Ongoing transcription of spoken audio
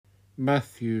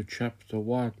Matthew chapter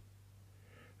 1,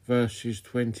 verses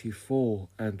 24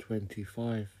 and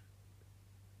 25.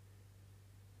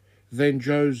 Then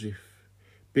Joseph,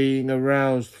 being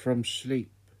aroused from sleep,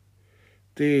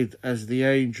 did as the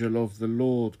angel of the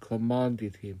Lord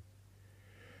commanded him,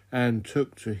 and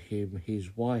took to him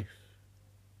his wife,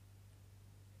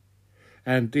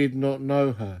 and did not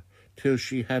know her till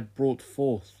she had brought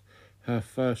forth her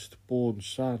firstborn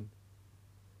son,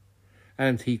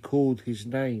 and he called his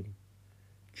name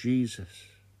Jesus.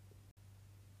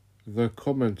 The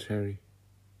commentary.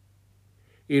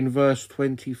 In verse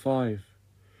 25,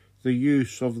 the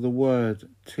use of the word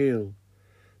till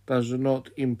does not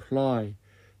imply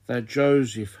that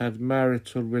Joseph had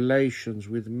marital relations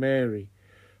with Mary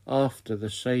after the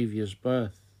Saviour's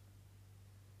birth.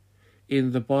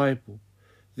 In the Bible,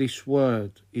 this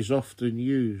word is often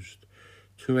used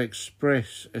to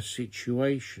express a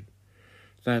situation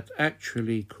that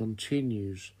actually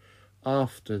continues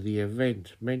after the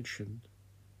event mentioned.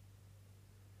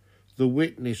 The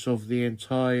witness of the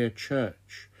entire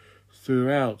church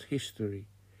throughout history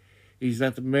is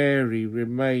that Mary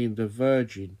remained a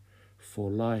virgin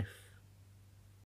for life.